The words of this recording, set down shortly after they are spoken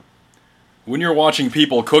When you're watching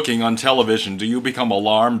people cooking on television, do you become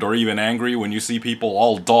alarmed or even angry when you see people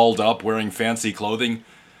all dolled up wearing fancy clothing?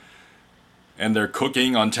 And they're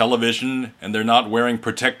cooking on television and they're not wearing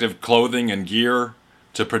protective clothing and gear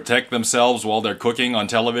to protect themselves while they're cooking on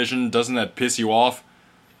television? Doesn't that piss you off?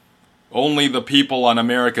 Only the people on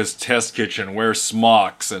America's Test Kitchen wear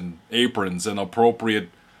smocks and aprons and appropriate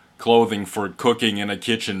clothing for cooking in a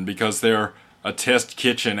kitchen because they're a test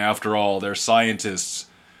kitchen after all. They're scientists.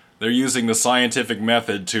 They're using the scientific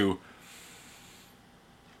method to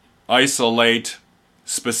isolate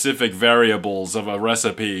specific variables of a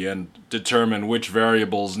recipe and determine which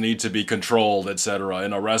variables need to be controlled, etc.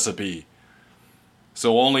 in a recipe.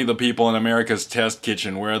 So only the people in America's Test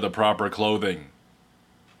Kitchen wear the proper clothing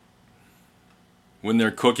when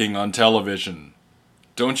they're cooking on television.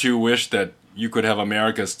 Don't you wish that you could have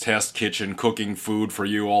America's Test Kitchen cooking food for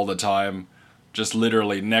you all the time? Just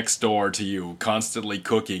literally next door to you, constantly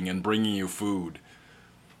cooking and bringing you food.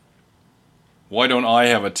 Why don't I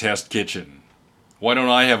have a test kitchen? Why don't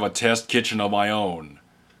I have a test kitchen of my own?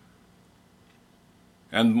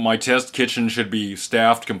 And my test kitchen should be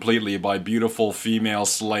staffed completely by beautiful female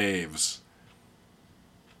slaves.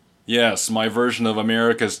 Yes, my version of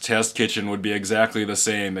America's Test Kitchen would be exactly the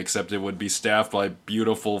same, except it would be staffed by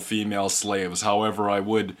beautiful female slaves. However, I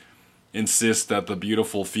would insist that the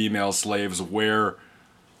beautiful female slaves wear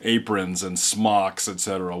aprons and smocks,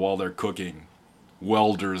 etc. while they're cooking.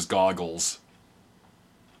 Welder's goggles.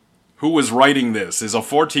 Who is writing this? Is a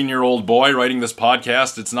 14-year-old boy writing this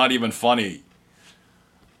podcast? It's not even funny.